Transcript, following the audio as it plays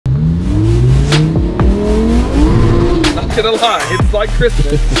gonna lie, it's like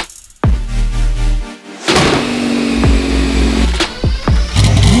Christmas.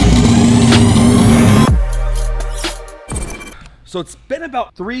 So it's been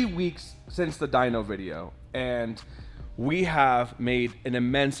about 3 weeks since the dyno video, and we have made an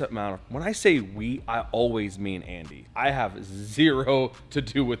immense amount of, when I say we, I always mean Andy. I have zero to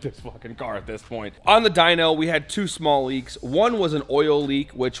do with this fucking car at this point. On the dyno, we had 2 small leaks. One was an oil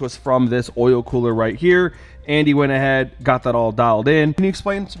leak, which was from this oil cooler right here. Andy went ahead, got that all dialed in. Can you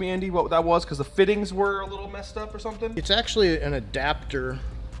explain to me, Andy, what that was? Because the fittings were a little messed up or something? It's actually an adapter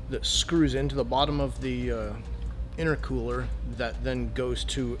that screws into the bottom of the intercooler that then goes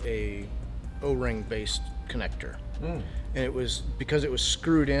to a O-ring based connector. And it was because it was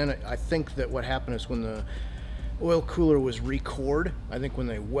screwed in. I think that what happened is when the oil cooler was recored, I think when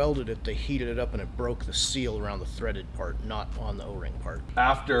they welded it, they heated it up and it broke the seal around the threaded part, not on the O-ring part.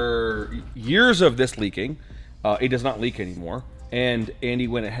 After years of this leaking, it does not leak anymore. And Andy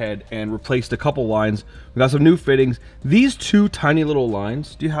went ahead and replaced a couple lines. We got some new fittings. These 2 tiny little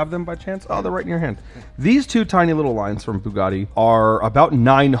lines, do you have them by chance? Oh, they're right in your hand. These 2 tiny little lines from Bugatti are about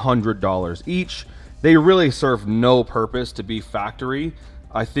 $900 each. They really serve no purpose to be factory.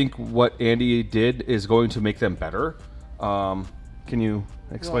 I think what Andy did is going to make them better. Can you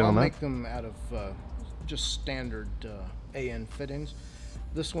explain on that? I'll make them out of just standard AN fittings.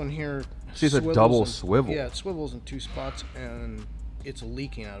 This one here, she's a double swivel. Yeah, it swivels in 2 spots, and it's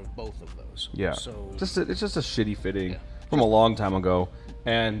leaking out of both of those. Yeah, so it's just a shitty fitting from a long time ago,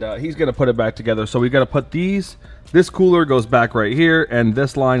 and he's gonna put it back together. So we got to put these. This cooler goes back right here, and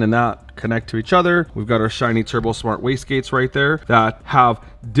this line and that connect to each other. We've got our shiny Turbo Smart wastegates right there that have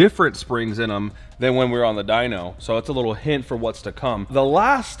different springs in them than when we were on the dyno. So it's a little hint for what's to come. The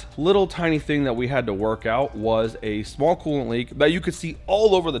last little tiny thing that we had to work out was a small coolant leak that you could see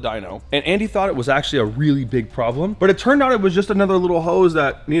all over the dyno. And Andy thought it was actually a really big problem, but it turned out it was just another little hose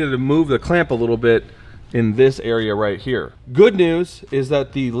that needed to move the clamp a little bit in this area right here. Good news is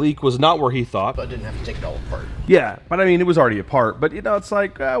that the leak was not where he thought. But I didn't have to take it all apart. Yeah, but I mean, it was already apart, but you know, it's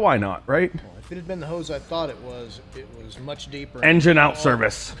like, why not, right? Well, if it had been the hose I thought it was much deeper. Engine out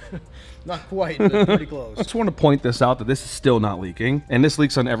service. Not quite, but pretty close. I just want to point this out that this is still not leaking, and this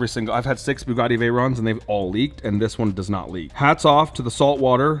leaks on every single, I've had 6 Bugatti Veyrons and they've all leaked, and this one does not leak. Hats off to the salt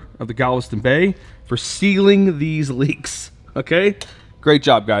water of the Galveston Bay for sealing these leaks, okay? Great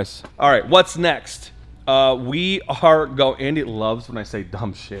job, guys. All right, what's next? We are Andy loves when I say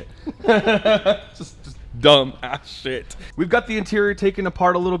dumb shit. just dumb ass shit. We've got the interior taken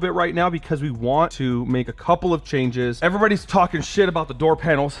apart a little bit right now because we want to make a couple of changes. Everybody's talking shit about the door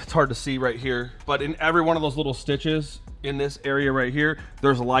panels. It's hard to see right here, but in every one of those little stitches in this area right here,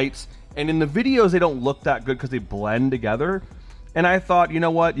 there's lights. And in the videos, they don't look that good because they blend together. And I thought, you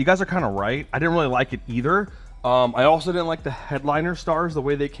know what? You guys are kind of right. I didn't really like it either. I also didn't like the headliner stars, the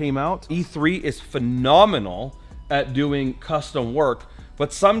way they came out. E3 is phenomenal at doing custom work,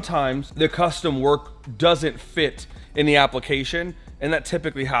 but sometimes the custom work doesn't fit in the application, and that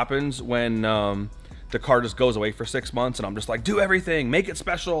typically happens when the car just goes away for 6 months, and I'm just like, do everything, make it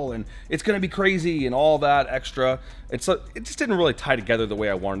special, and it's gonna be crazy, and all that extra. It just didn't really tie together the way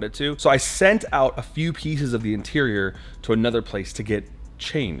I wanted it to. So I sent out a few pieces of the interior to another place to get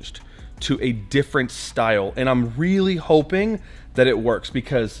changed to a different style, and I'm really hoping that it works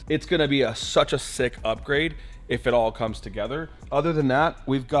because it's gonna be such a sick upgrade if it all comes together. Other than that,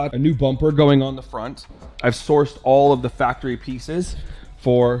 we've got a new bumper going on the front. I've sourced all of the factory pieces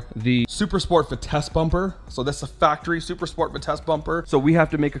for the Super Sport Vitesse bumper. So that's a factory Super Sport Vitesse bumper. So we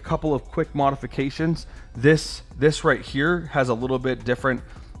have to make a couple of quick modifications. This right here has a little bit different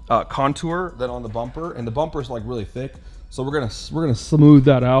contour than on the bumper, and the bumper is like really thick. So we're gonna smooth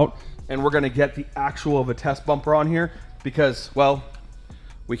that out, and we're gonna get the actual Vitesse bumper on here because, well,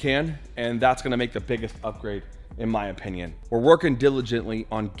 we can, and that's gonna make the biggest upgrade in my opinion. We're working diligently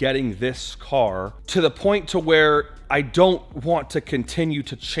on getting this car to the point to where I don't want to continue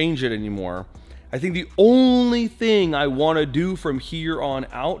to change it anymore. I think the only thing I want to do from here on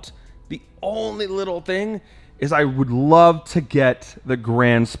out, the only little thing, is I would love to get the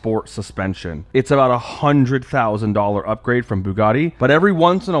Grand Sport suspension. It's about $100,000 upgrade from Bugatti, but every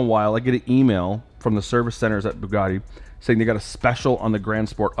once in a while I get an email from the service centers at Bugatti saying they got a special on the Grand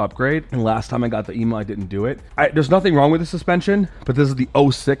Sport upgrade. And last time I got the email, I didn't do it. There's nothing wrong with the suspension, but this is the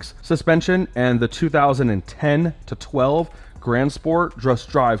 06 suspension, and the 2010 to 12 Grand Sport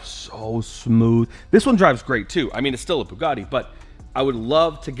just drives so smooth. This one drives great too. I mean, it's still a Bugatti, but I would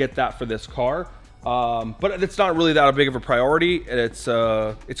love to get that for this car. But it's not really that big of a priority. It's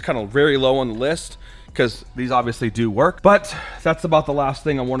kind of very low on the list because these obviously do work. But that's about the last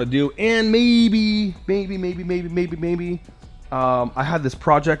thing I want to do. And maybe, I had this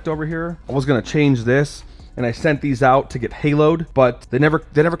project over here. I was gonna change this, and I sent these out to get haloed, but they never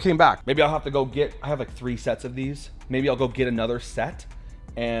came back. Maybe I'll have to go get, I have like 3 sets of these. Maybe I'll go get another set,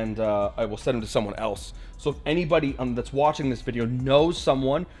 and I will send them to someone else. So if anybody that's watching this video knows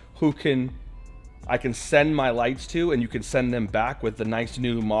someone who I can send my lights to, and you can send them back with the nice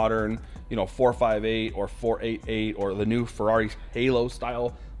new modern, you know, 458 or 488 or the new Ferrari Halo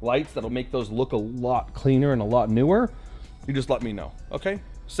style lights that'll make those look a lot cleaner and a lot newer, you just let me know, okay?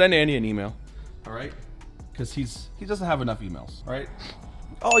 Send Andy an email, all right? Because he doesn't have enough emails, all right?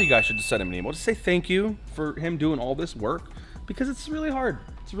 All you guys should just send him an email. Just say thank you for him doing all this work, because it's really hard.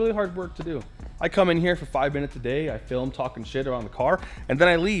 It's really hard work to do. I come in here for 5 minutes a day, I film talking shit around the car, and then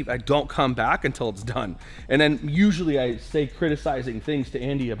I leave. I don't come back until it's done. And then usually I say criticizing things to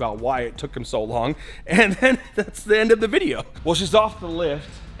Andy about why it took him so long, and then that's the end of the video. Well, she's off the lift,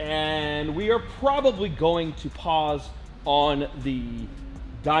 and we are probably going to pause on the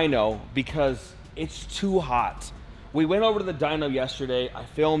dyno because it's too hot. We went over to the dyno yesterday, I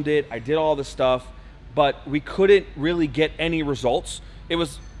filmed it, I did all this stuff, but we couldn't really get any results. It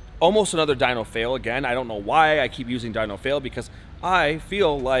was almost another dyno fail again. I don't know why I keep using dyno fail, because I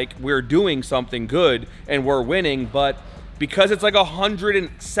feel like we're doing something good and we're winning, but because it's like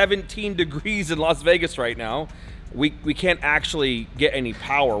 117 degrees in Las Vegas right now, we can't actually get any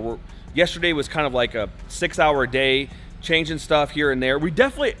power. Yesterday was kind of like a 6-hour day, changing stuff here and there. We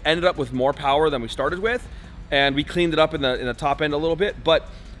definitely ended up with more power than we started with, and we cleaned it up in the top end a little bit, but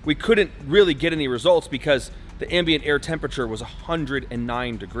we couldn't really get any results because the ambient air temperature was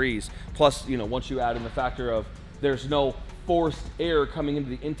 109 degrees. Plus, you know, once you add in the factor of there's no forced air coming into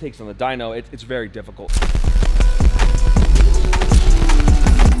the intakes on the dyno, it's very difficult.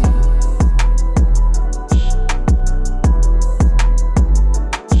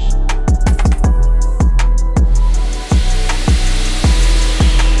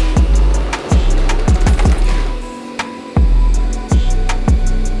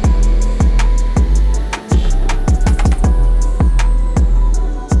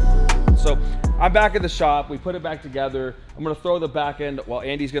 I'm back at the shop, we put it back together. I'm gonna throw the back end, well,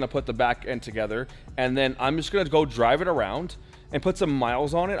 Andy's gonna put the back end together, and then I'm just gonna go drive it around and put some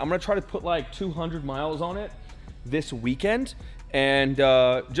miles on it. I'm gonna try to put like 200 miles on it this weekend, and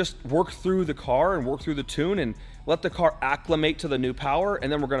just work through the car and work through the tune and let the car acclimate to the new power,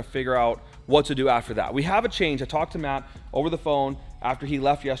 and then we're gonna figure out what to do after that. We have a change. I talked to Matt over the phone after he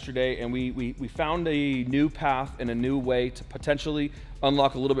left yesterday, and we found a new path and a new way to potentially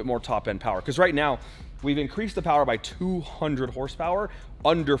unlock a little bit more top end power. Because right now, we've increased the power by 200 horsepower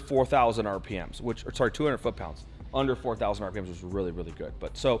under 4,000 RPMs, or sorry, 200 foot-pounds under 4,000 RPMs, which is really, really good.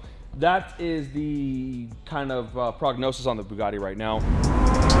 But so that is the kind of prognosis on the Bugatti right now.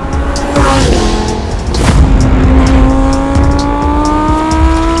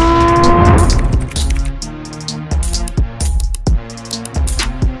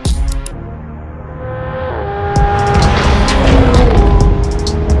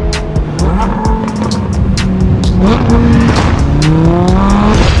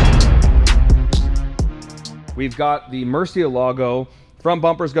 We've got the Murcielago front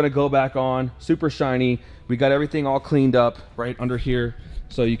bumper is going to go back on, super shiny. We got everything all cleaned up right under here,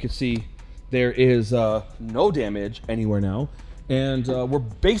 so you can see there is no damage anywhere now. And we're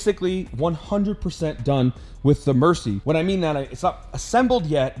basically 100% done with the Murci. When I mean that, it's not assembled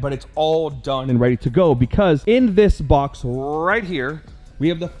yet, but it's all done and ready to go, because in this box right here, we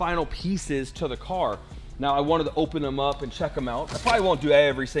have the final pieces to the car. Now, I wanted to open them up and check them out. I probably won't do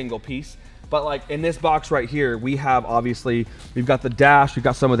every single piece, but like in this box right here, we have obviously, we've got the dash, we've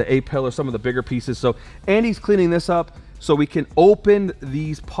got some of the A-pillar, some of the bigger pieces. So Andy's cleaning this up so we can open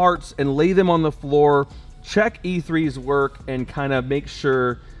these parts and lay them on the floor, check E3's work, and kind of make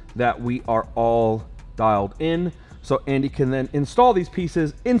sure that we are all dialed in. So Andy can then install these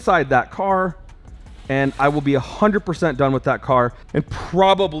pieces inside that car, and I will be 100% done with that car and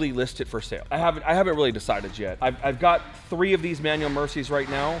probably list it for sale. I haven't really decided yet. I've got 3 of these manual Murcis right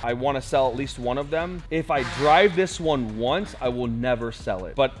now. I want to sell at least one of them. If I drive this one once, I will never sell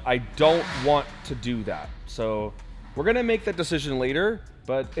it, but I don't want to do that. So we're gonna make that decision later,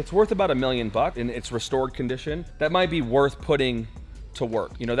 but it's worth about $1 million in its restored condition. That might be worth putting to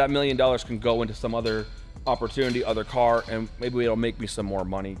work. You know, that $1 million can go into some other opportunity, other car, and maybe it'll make me some more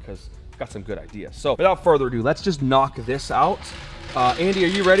money because got some good ideas. So without further ado, let's just knock this out. Andy, are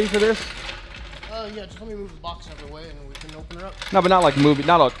you ready for this? Yeah, just let me move the box out of the way and we can open her up. No, but not like moving,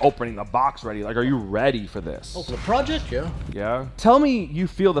 not like opening the box ready. Like, are you ready for this? Oh, for the project? Yeah. Yeah. Tell me you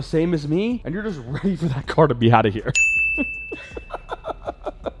feel the same as me and you're just ready for that car to be out of here.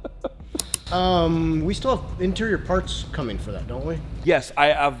 We still have interior parts coming for that, don't we? Yes, I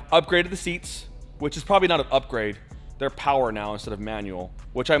have upgraded the seats, which is probably not an upgrade. They're power now instead of manual,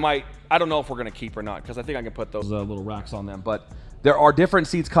 which I don't know if we're gonna keep or not, because I think I can put those little racks on them, but there are different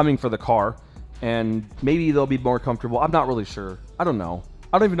seats coming for the car, and maybe they'll be more comfortable. I'm not really sure. I don't know.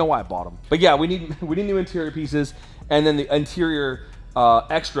 I don't even know why I bought them. But yeah, we need new interior pieces, and then the interior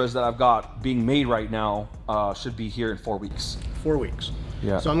extras that I've got being made right now should be here in 4 weeks. 4 weeks.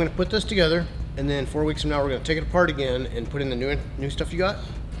 Yeah. So I'm gonna put this together, and then 4 weeks from now we're gonna take it apart again and put in the new stuff you got?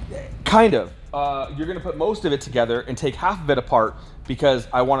 Kind of. You're gonna put most of it together and take half of it apart because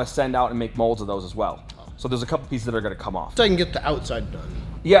I wanna send out and make molds of those as well. So there's a couple pieces that are gonna come off. So I can get the outside done.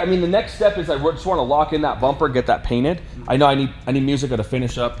 Yeah, I mean, the next step is I just wanna lock in that bumper, get that painted. I know I need Musica to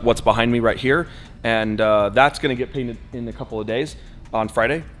finish up what's behind me right here, and that's gonna get painted in a couple of days on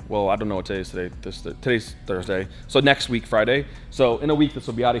Friday. Well, I don't know what today is today. Today's Thursday. So next week, Friday. So in a week, this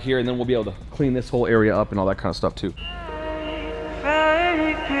will be out of here, and then we'll be able to clean this whole area up and all that kind of stuff too.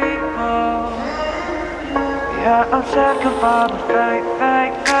 Fake people. Yeah, I'm sick of all the fake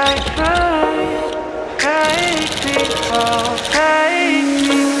people.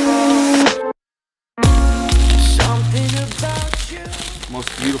 Something about you. Most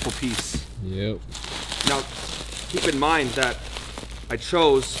beautiful piece. Yep. Now, keep in mind that I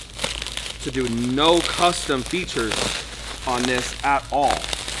chose to do no custom features on this at all.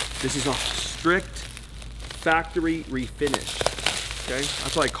 This is a strict factory refinish. Okay,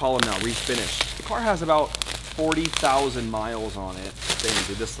 that's what I call them now, refinish. The car has about 40,000 miles on it. Damn,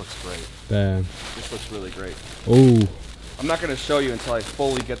 dude, this looks great. Damn. This looks really great. Oh. I'm not gonna show you until I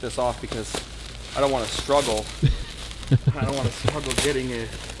fully get this off because I don't want to struggle. I don't want to struggle getting it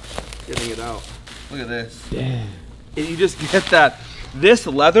out. Look at this. Damn. And you just get that. This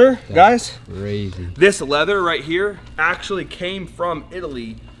leather, guys. Crazy. This leather right here actually came from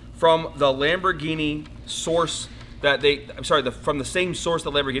Italy, from the Lamborghini source that from the same source that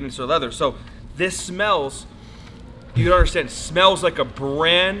Lamborghini sourced leather. So this smells, you don't understand, smells like a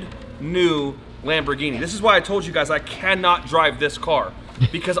brand new Lamborghini. This is why I told you guys I cannot drive this car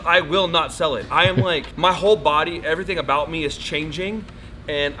because I will not sell it. I am like, my whole body, everything about me is changing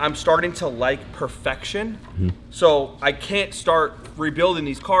and I'm starting to like perfection. So I can't start rebuilding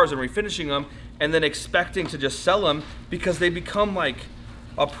these cars and refinishing them and then expecting to just sell them because they become like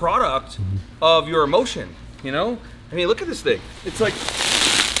a product of your emotion, you know? I mean, look at this thing. It's like,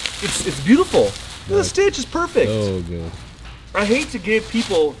 it's beautiful. The stitch is perfect. So good. I hate to give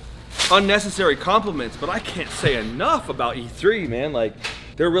people unnecessary compliments, but I can't say enough about E3, man. Like,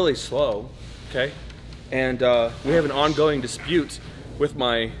 they're really slow, okay? And we have an ongoing dispute with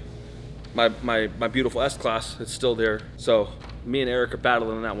my beautiful S-Class. It's still there. So me and Eric are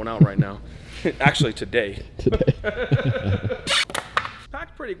battling that one out right now. Actually, today.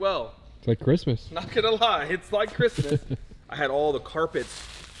 Packed pretty well. It's like Christmas. Not gonna lie, it's like Christmas. I had all the carpets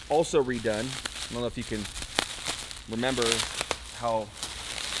also redone. I don't know if you can remember how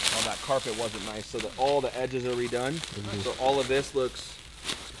that carpet wasn't nice. So that all the edges are redone. So all of this looks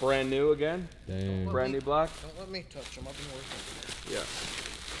brand new again. Damn. Brand new black. Don't let me touch them. I've been working. Yeah.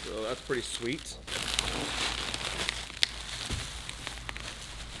 So that's pretty sweet.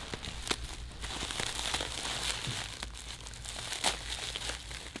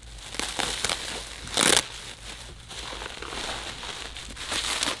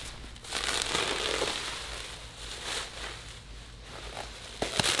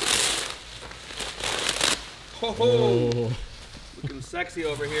 Oh, looking sexy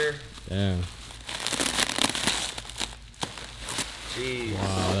over here. Yeah. Jeez.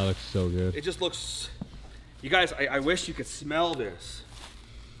 Wow, that looks so good. It just looks, you guys, I wish you could smell this.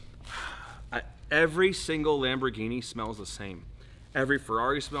 Every single Lamborghini smells the same. Every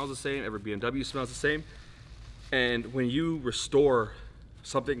Ferrari smells the same. Every BMW smells the same. And when you restore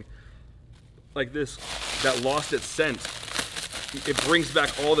something like this that lost its scent, it brings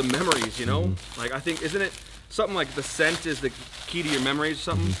back all the memories, you know? Like, I think, isn't it something like the scent is the key to your memories or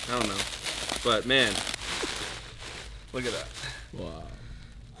something? I don't know. But man, look at that. Wow.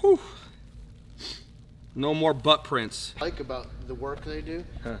 Whew. No more butt prints. Like about the work they do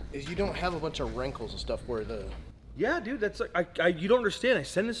is you don't have a bunch of wrinkles and stuff where the Yeah, dude, that's like, you don't understand. I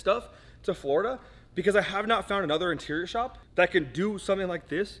send this stuff to Florida because I have not found another interior shop that can do something like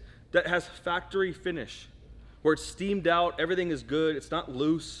this that has factory finish, where it's steamed out, everything is good, it's not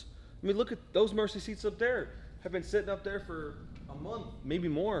loose. I mean, look at those Mercy seats up there. Have been sitting up there for a month, maybe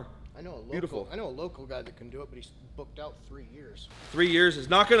more. I know a local, Beautiful. I know a local guy that can do it, but he's booked out 3 years. 3 years is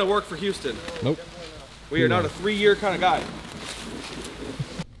not going to work for Houston. Nope. We are not a 3-year kind of guy.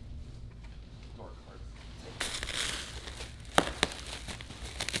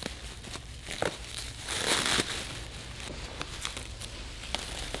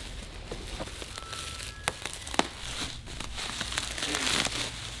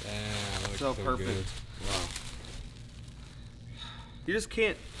 So perfect. Good. Wow. You just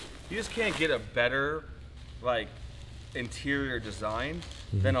can't get a better like interior design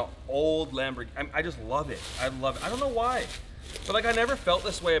than an old Lamborghini. I just love it. I love it. I don't know why, but like I never felt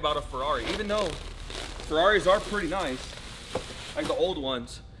this way about a Ferrari, even though Ferraris are pretty nice, like the old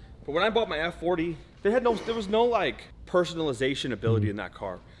ones. But when I bought my F40, there was no like personalization ability in that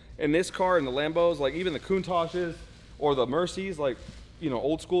car. In this car, in the Lambos, like even the Countaches or the Mercies, like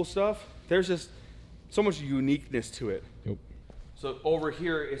old school stuff. There's just so much uniqueness to it. Yep. So over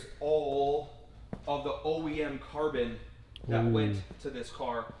here is all of the OEM carbon that went to this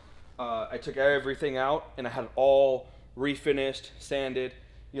car. I took everything out and I had it all refinished, sanded,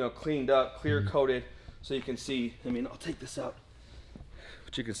 cleaned up, clear coated. So you can see, I'll take this out.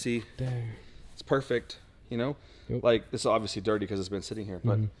 But you can see, it's perfect, Yep. Like this is obviously dirty because it's been sitting here,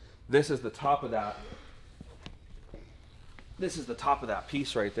 but this is the top of that. This is the top of that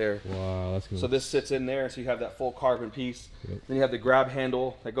piece right there. Wow, that's good. So this sits in there, so you have that full carbon piece. Yep. Then you have the grab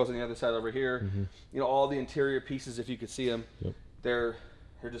handle that goes on the other side over here. All the interior pieces, if you could see them, they're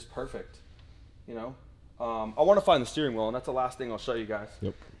just perfect. I want to find the steering wheel, and that's the last thing I'll show you guys.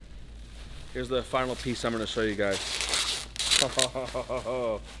 Yep. Here's the final piece I'm going to show you guys.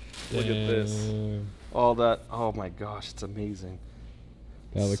 Look at this. All that. Oh my gosh, it's amazing.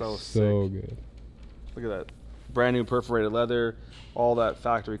 That looks so good. Look at that. Brand new perforated leather, all that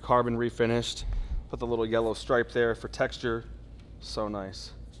factory carbon refinished. Put the little yellow stripe there for texture. So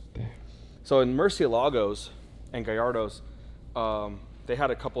nice. Damn. So in Murcielagos and Gallardos, they had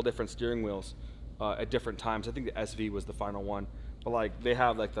a couple different steering wheels at different times. I think the SV was the final one, but like they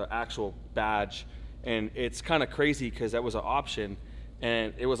have like the actual badge, and it's kind of crazy because that was an option,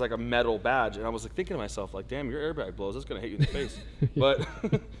 and it was like a metal badge, and I was like thinking to myself like, damn, your airbag blows, it's gonna hit you in the face. But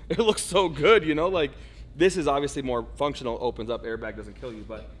it looks so good, like. This is obviously more functional, opens up, airbag doesn't kill you,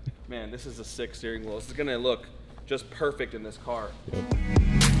 but man, this is a sick steering wheel. This is gonna look just perfect in this car. Yep.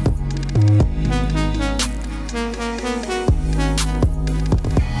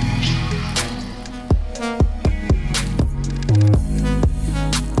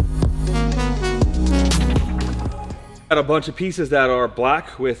 Got a bunch of pieces that are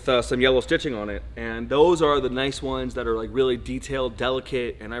black with some yellow stitching on it, and those are the nice ones that are like really detailed,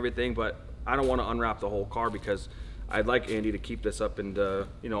 delicate, and everything, but I don't want to unwrap the whole car because I'd like Andy to keep this up and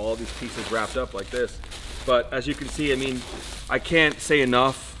all these pieces wrapped up like this. But as you can see, I can't say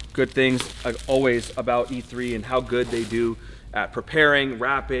enough good things like always about E3 and how good they do at preparing,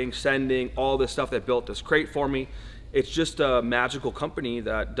 wrapping, sending, all this stuff that built this crate for me. It's just a magical company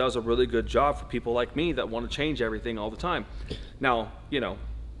that does a really good job for people like me that want to change everything all the time. Now,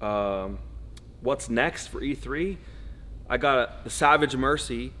 what's next for E3? I got the Savage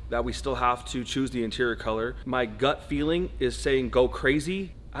Mercy that we still have to choose the interior color. My gut feeling is saying go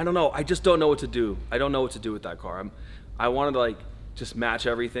crazy. I don't know. I just don't know what to do. I don't know what to do with that car. I wanted to like just match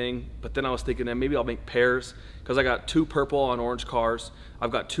everything, but then I was thinking that maybe I'll make pairs because I got 2 purple on orange cars.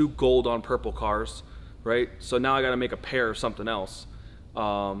 I've got 2 gold on purple cars, right? So now I got to make a pair of something else.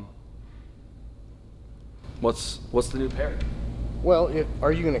 What's the new pair? Well,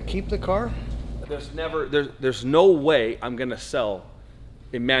 are you going to keep the car? There's no way I'm gonna sell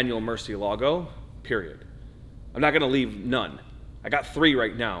a manual Murcielago, period. I'm not gonna leave none. I got 3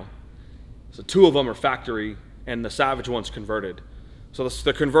 right now. So 2 of them are factory and the Savage one's converted. So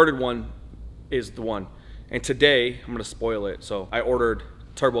the converted one is the one. And today, I'm gonna spoil it. So I ordered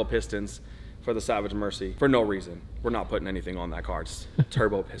turbo pistons for the Savage Mercy for no reason. We're not putting anything on that car, just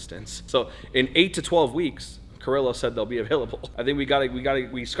turbo pistons. So in 8 to 12 weeks, Carrillo said they'll be available. I think we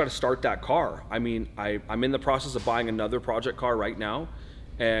just gotta start that car. I'm in the process of buying another project car right now,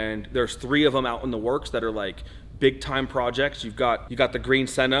 and there's 3 of them out in the works that are like big time projects. You got the green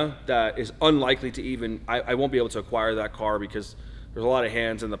Senna that is unlikely to even, I won't be able to acquire that car because there's a lot of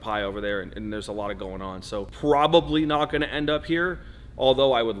hands in the pie over there, and there's a lot of going on. So probably not gonna end up here,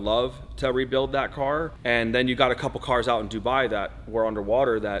 although I would love to rebuild that car. And then you got a couple cars out in Dubai that were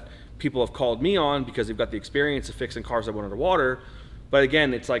underwater that people have called me on because they've got the experience of fixing cars that went underwater. But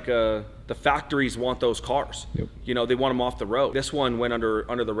again, it's like the factories want those cars. Yep. They want them off the road. This one went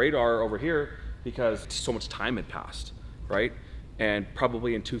under the radar over here because so much time had passed, right? And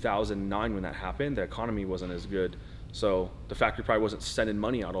probably in 2009 when that happened, the economy wasn't as good. So the factory probably wasn't sending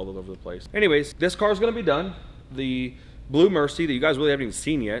money out all over the place. Anyways, this car is gonna be done. The blue Mercy that you guys really haven't even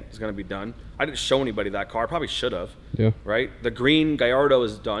seen yet is gonna be done. I didn't show anybody that car, probably should have. Yeah. Right? The green Gallardo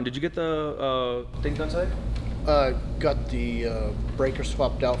is done. Did you get the thing done today? Got the breaker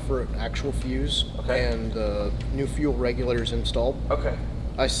swapped out for an actual fuse, and new fuel regulators installed. Okay.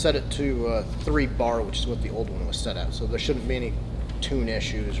 I set it to 3 bar, which is what the old one was set at, so there shouldn't be any tune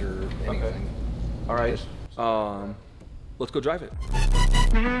issues or anything. Okay. All right. Let's go drive it.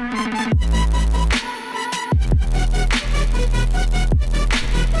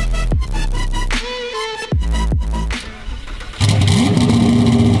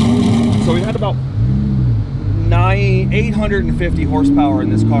 So we had about 850 horsepower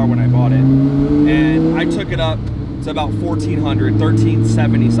in this car when I bought it, and I took it up to about 1400,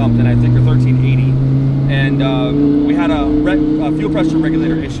 1370 something I think, or 1380, and we had a fuel pressure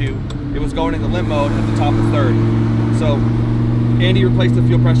regulator issue. It was going into limp mode at the top of third. So Andy replaced the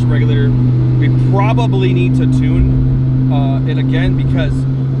fuel pressure regulator. We probably need to tune it again, because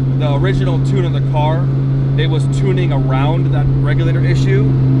the original tune of the car, it was tuning around that regulator issue,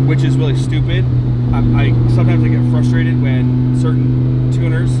 which is really stupid. I sometimes I get frustrated when certain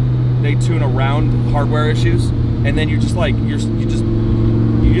tuners, they tune around hardware issues, and then you're just like, you just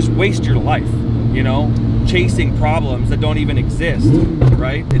waste your life, you know, chasing problems that don't even exist,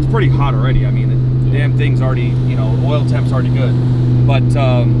 right? It's pretty hot already. I mean, the damn thing's already, you know, oil temp's already good. But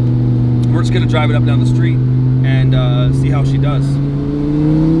we're just gonna drive it up down the street and see how she does.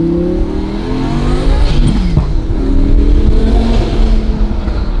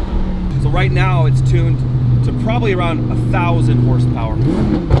 So right now it's tuned to probably around 1,000 horsepower.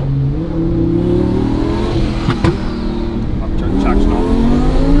 I'll turn the traction off.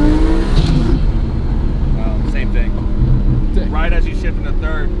 Same thing. Right as you shift into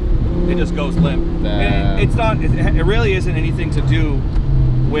third, it just goes limp. And it's not. It really isn't anything to do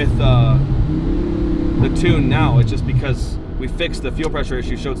with the tune now. It's just because we fixed the fuel pressure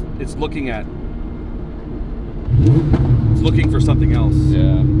issue. So it's looking for something else.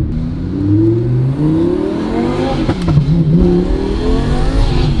 Yeah.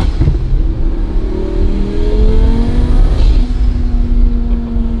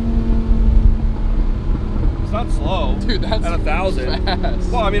 It's not slow. Dude, that's at 1,000.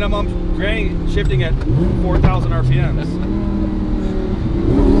 fast. Well, I mean, I'm shifting at 4,000 RPMs.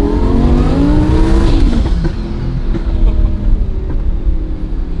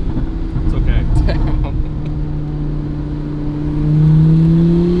 It's okay. Damn.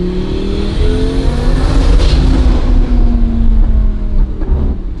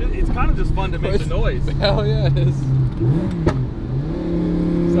 It's kind of just fun to make the noise. Hell yeah, it is.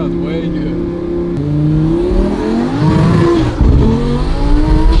 Sounds way good.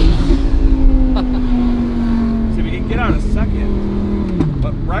 See, we can get out a second,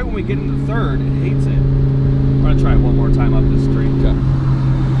 but right when we get into third, it hates it. We're gonna try it one more time up this street. Okay.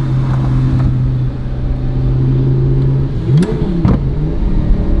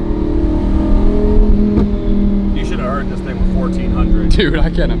 You should have heard this thing with 1,400. Dude, I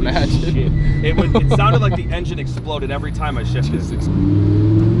can't imagine. Shit. It sounded like the engine exploded every time I shifted.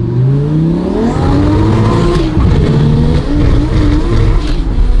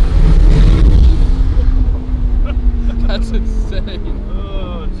 That's insane.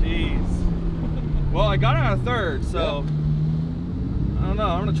 Oh, jeez. Well, I got out of third, so I don't know.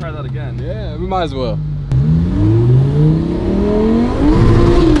 I'm gonna try that again. Yeah, we might as well.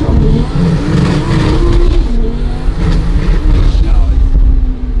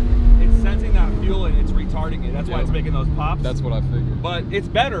 It's sensing that fuel and it's retarding it. That's why it's making those pops. That's what I figured. But it's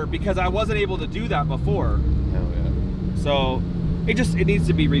better because I wasn't able to do that before. Hell yeah. So it needs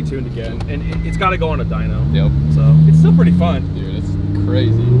to be retuned again, and it's got to go on a dyno. Yep. So it's still pretty fun. Dude, it's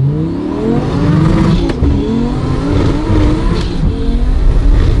crazy.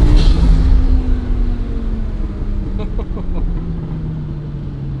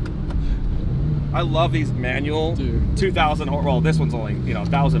 I love these manual, dude. 2,000, well, this one's only,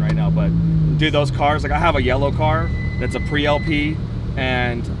 1,000 right now, but dude, those cars, like I have a yellow car that's a pre-LP,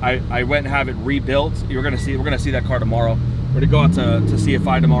 and I went and have it rebuilt. We're gonna see that car tomorrow. We're gonna go out to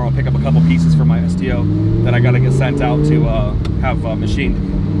CFI tomorrow and pick up a couple pieces for my STO that I gotta get sent out to have machined.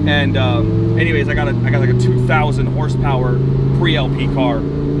 And anyways, I got like a 2,000 horsepower pre-LP car,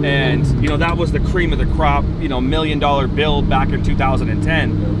 and that was the cream of the crop, $1 million build back in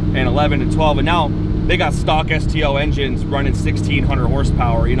 2010 and 11 and 12, and now they got stock STO engines running 1,600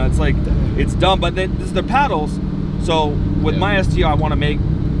 horsepower. It's like, it's dumb, but this is the paddles. So with my STO, I want to make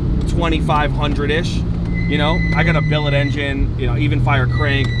 2,500-ish. I got a billet engine, even fire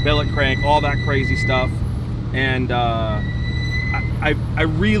crank, billet crank, all that crazy stuff. And I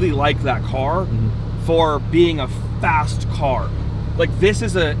really like that car for being a fast car. Like this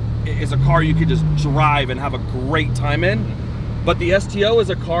is a car you could just drive and have a great time in. But the STO is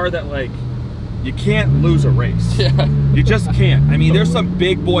a car that like you can't lose a race. Yeah. You just can't. I mean, there's some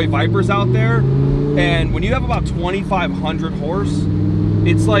big boy Vipers out there, and when you have about 2,500 horse,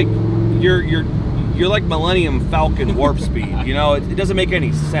 it's like you're like Millennium Falcon warp speed. You know, it doesn't make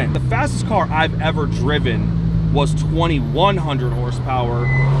any sense. The fastest car I've ever driven was 2,100 horsepower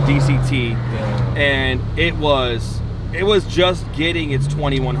DCT, and it was just getting its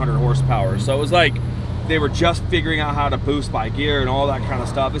 2,100 horsepower. So it was like they were just figuring out how to boost by gear and all that kind of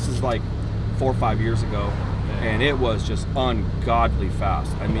stuff. This is like 4 or 5 years ago, and it was just ungodly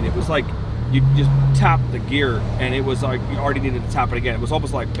fast. I mean, it was like you just tapped the gear and it was like you already needed to tap it again. It was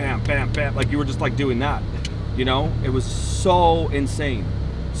almost like bam, bam, bam, like you were just like doing that, you know? It was so insane,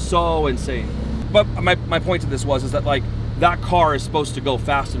 so insane. But my point to this is that like that car is supposed to go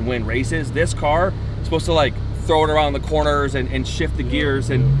fast and win races. This car is supposed to like throw it around the corners and shift the gears.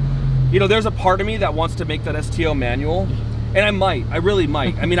 And you know, there's a part of me that wants to make that STO manual. And I really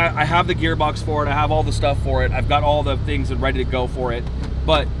might. I mean, I have the gearbox for it. I have all the stuff for it. I've got all the things ready to go for it.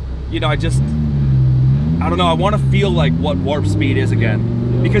 But, you know, I don't know. I want to feel like what warp speed is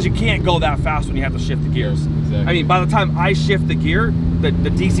again. Because you can't go that fast when you have to shift the gears. Exactly. I mean, by the time I shift the gear, the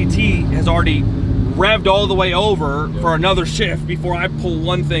DCT has already revved all the way over for another shift before I pull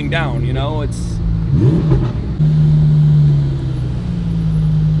one thing down, you know? It's